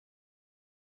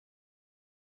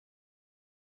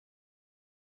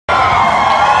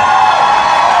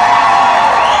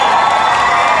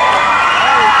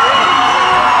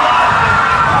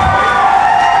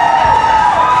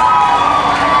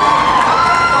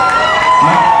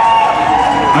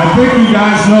I think you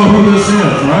guys know who this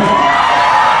is, right?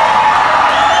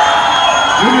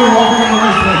 Junior, welcome to the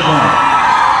Raceway Club.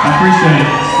 I appreciate it.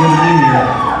 It's good to be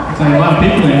here. There's a lot of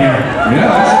people in here.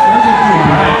 Yeah, there's a few,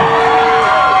 right?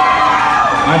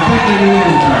 I think they do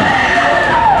anything.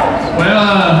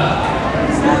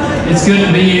 Well, it's good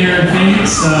to be here in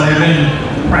Phoenix. We've been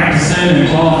practicing and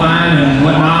qualifying and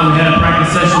whatnot. We had a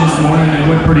practice session this morning and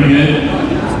it went pretty good.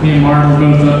 Me and Mark were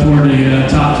both up toward the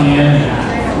top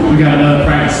 10. We got another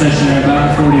practice session in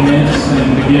about 40 minutes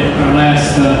and to get our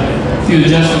last few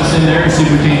adjustments in there and see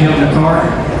if we can help the car.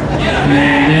 And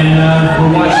then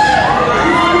we'll watch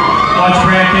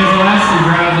Brad Keselowski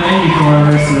drive the Indy car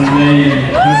the rest of the day and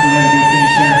hopefully have a good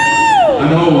finish there. I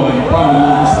know you're probably a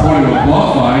little disappointed with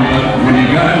qualifying, but when you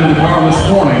got into the car this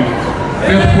morning,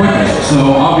 5th quickest,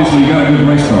 so obviously you got a good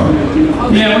race car.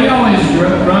 Yeah, we always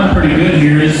run pretty good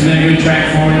here. This has been a good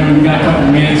track for me. We've got a couple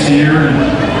wins here. And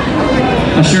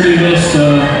I sure do miss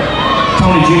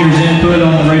Tony Jr.'s input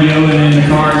on the radio and in the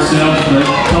car itself, but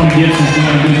Tony Gibson's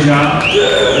doing a good job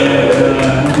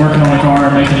and working on the car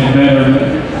and making it better. But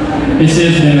this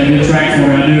has been a good track for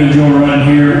me. I do enjoy running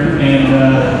here, and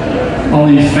all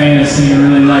these fans seem to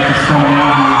really like us coming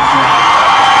out here.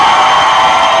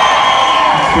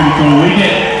 So pretty cool.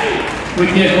 We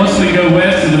get once we go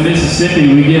west of the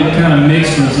Mississippi, we get kind of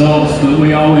mixed results, but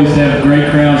we always have great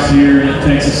crowds here in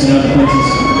Texas and other places.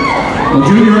 Well,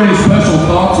 Junior, any special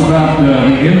thoughts about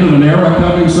the end of an era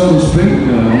coming, so to speak?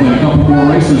 Only a couple more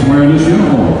races wearing this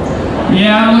uniform.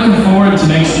 Yeah, I'm looking forward to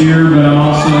next year, but I'm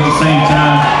also at the same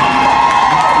time,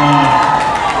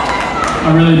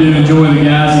 I really do enjoy the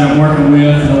guys that I'm working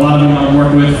with, and a lot of them I've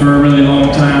worked with for a really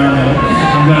long time, and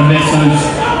I'm going to miss those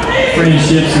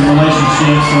friendships and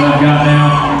relationships that I've got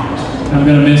now. I'm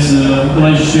going to miss the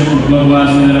relationship with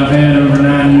Budweiser that I've had over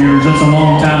 9 years. That's a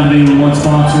long time to be with one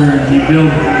sponsor, and you build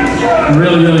a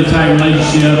really, really tight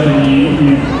relationship, and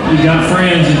you got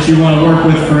friends that you want to work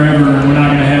with forever, and we're not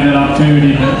going to have that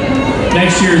opportunity. But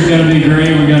next year is going to be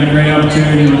great. We got a great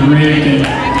opportunity with Rick and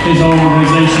his whole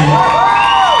organization.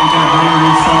 We got great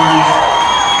race cars.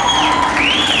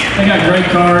 They got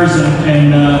great cars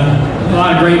and a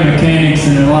lot of great mechanics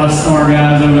and a lot of smart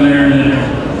guys over there that are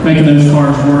making those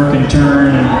cars work and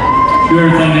turn and do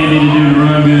everything they need to do to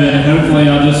run good. And hopefully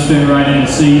I'll just fit right in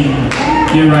the seat and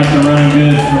get right to running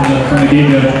good from the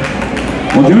get-go.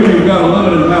 Well, Junior, we've got a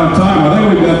limited amount of time. I think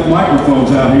we've got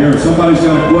microphones out here. If somebody's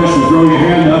got a question, throw your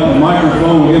hand up. A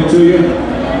microphone will get to you,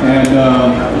 and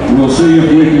we'll see if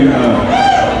we can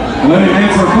let him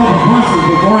answer a couple questions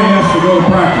before he has to go to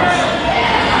practice.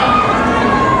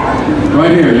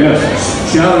 Right here, yes.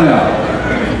 Shout it out.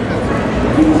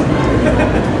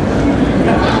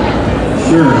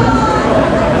 Sure.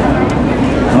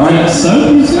 All right. So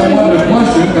That wasn't a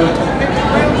question, but...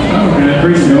 Okay,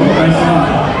 appreciate it. Thanks a lot.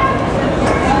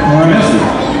 All right. Yes, sir.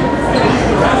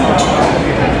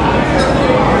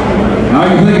 How do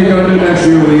you think you're going to do next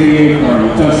year with the 88 car? You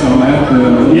touched on that.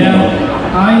 Yeah,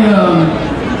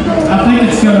 I think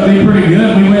it's going to be pretty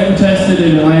good. We went and tested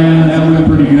in Atlanta, and that went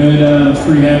pretty good. I was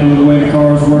pretty happy with the way the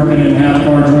car was working and how the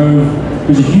car drove.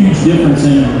 There's a huge difference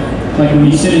in, like, when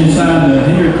you sit inside the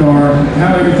Hendrick car,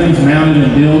 how everything's mounted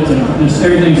and built, and just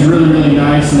everything's really, really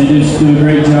nice, and they just do a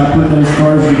great job putting those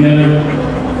cars together.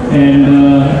 And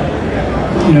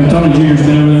you know, Tony Jr.'s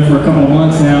been over there for a couple of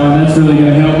months now, and that's really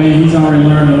going to help me. He's already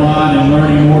learned a lot and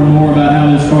learning more and more about how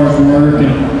those cars work,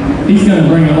 and he's going to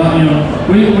bring a lot. You know,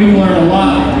 we learned a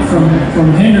lot from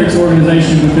Hendrick's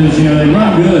organization because, you know, they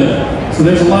run good. So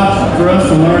there's a lot for us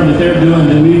to learn that they're doing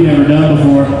that we've never done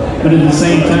before. But at the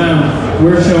same time,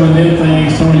 we're showing them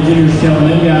things. Tony Jr.'s telling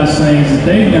them guys things that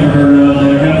they've never heard of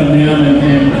that are helping them,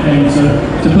 and so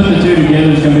to put the two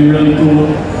together is going to be really cool.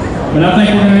 But I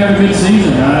think we're going to have a good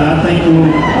season. I think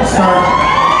we'll start.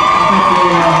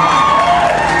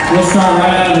 We'll start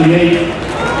right out of the gate.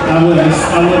 I wouldn't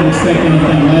expect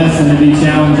anything less than to be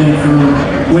challenging for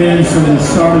wins from the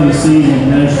start of the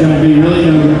season. There's going to be really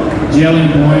no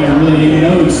gelling point or really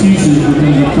no excuses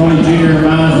because of Tony Jr. and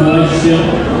Ryan's relationship.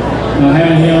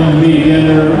 Having him and me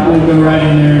together, we'll go right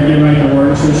in there and get right to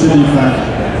work. So it should be fun.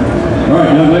 All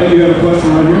right, young lady, you have a question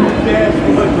right here?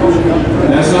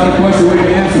 That's not a question we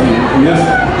can answer. Yes?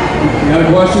 You got a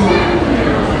question?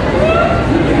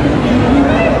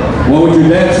 What would your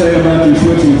dad say about you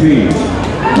switching teams?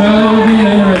 Well, it would be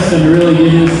interesting to really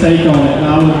get his take on it.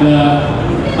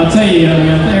 I'll tell you, I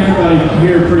mean, everybody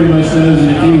here pretty much knows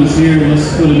that if he was here,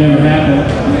 this would have never happened.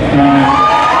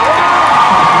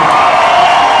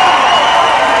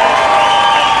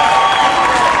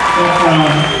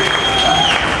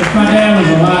 If my dad was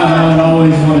alive, I would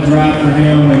always want to drive for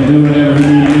him and do whatever he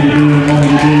needed me to do and wanted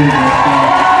to do. But,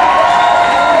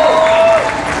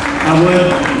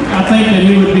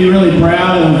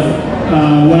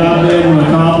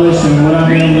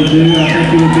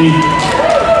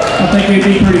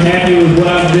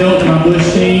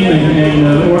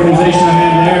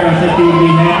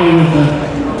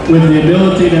 with the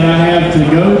ability that I have to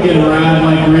go get a ride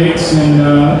like Rick's and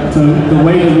the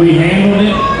way that we handled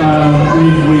it,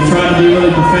 we tried to be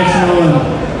really professional, and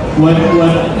what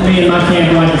me and my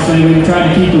camp like to say, we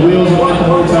tried to keep the wheels on it the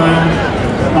whole time.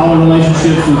 All the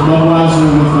relationships with Budweiser,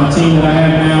 with my team that I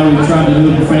have now, we tried to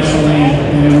do it professionally,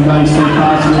 and everybody stayed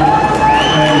positive.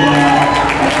 And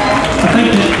I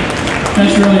think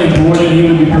that's really important. He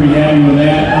would be pretty happy with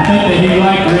that. I think that he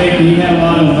liked Rick. He had a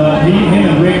lot of, him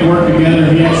and Rick worked together.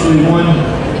 He actually won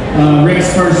Rick's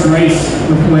first race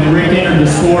when Rick entered the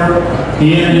sport.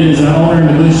 He entered it as an owner in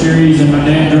the Busch Series, and my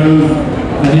dad drove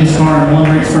his car and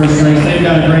won Rick's first race. They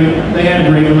had a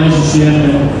great relationship,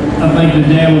 and I think the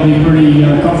dad would be pretty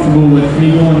comfortable with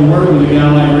me going to work with a guy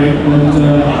like Rick. But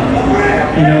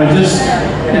you know,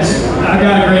 I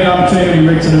got a great opportunity.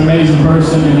 Rick's an amazing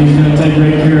person, and he's going to take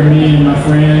great care of me and my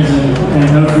friends, and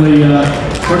hopefully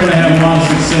we're going to have a lot of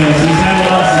success. He's had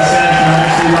a lot of success, and I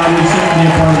don't see why we shouldn't be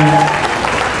a part of it.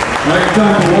 I have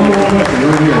time for one more question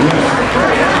right here. Yes.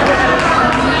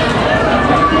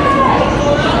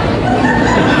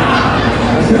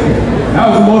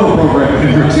 How's the motor program?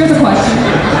 Here's a question.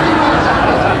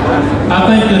 I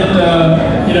think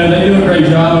that, you know, they do a great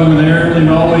job over there.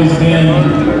 They've always been,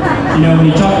 you know, when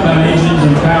you talk about engines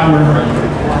and power,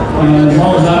 as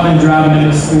long as I've been driving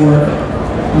in this sport,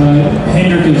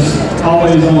 Hendrick is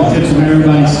always on the tips of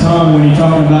everybody's tongue when you're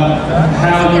talking about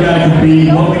how you got to compete,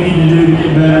 what we need to do to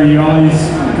get better. You always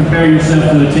compare yourself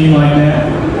to a team like that.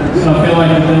 So I feel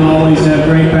like that they'll always have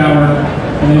great power,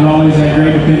 and they've always had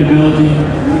great dependability,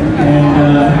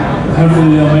 and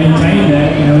hopefully they'll maintain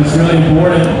that. You know, it's really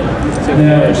important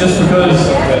that just because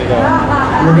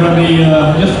we're going to be,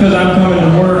 just because I'm coming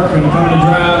to work and coming to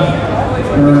drive,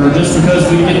 or just because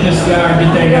we get this guy or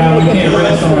get that guy, we can't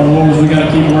rest on our laurels. We got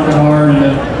to keep working hard. And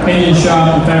the engine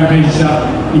shop, the fabrication shop,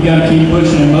 you got to keep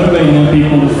pushing and motivating them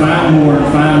people to find more and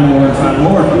find more and find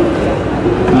more.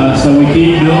 So we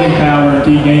keep building power and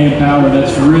keep gaining power.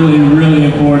 That's really, really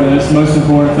important. That's the most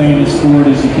important thing in this sport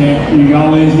is you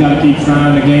always got to keep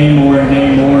trying to gain more and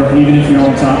gain more, even if you're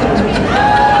on top.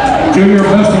 Junior,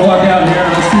 best of luck out here.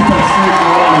 Let's keep that straight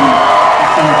for a while.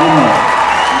 Good luck.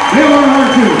 Good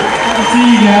luck, too. Good to see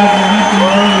you guys.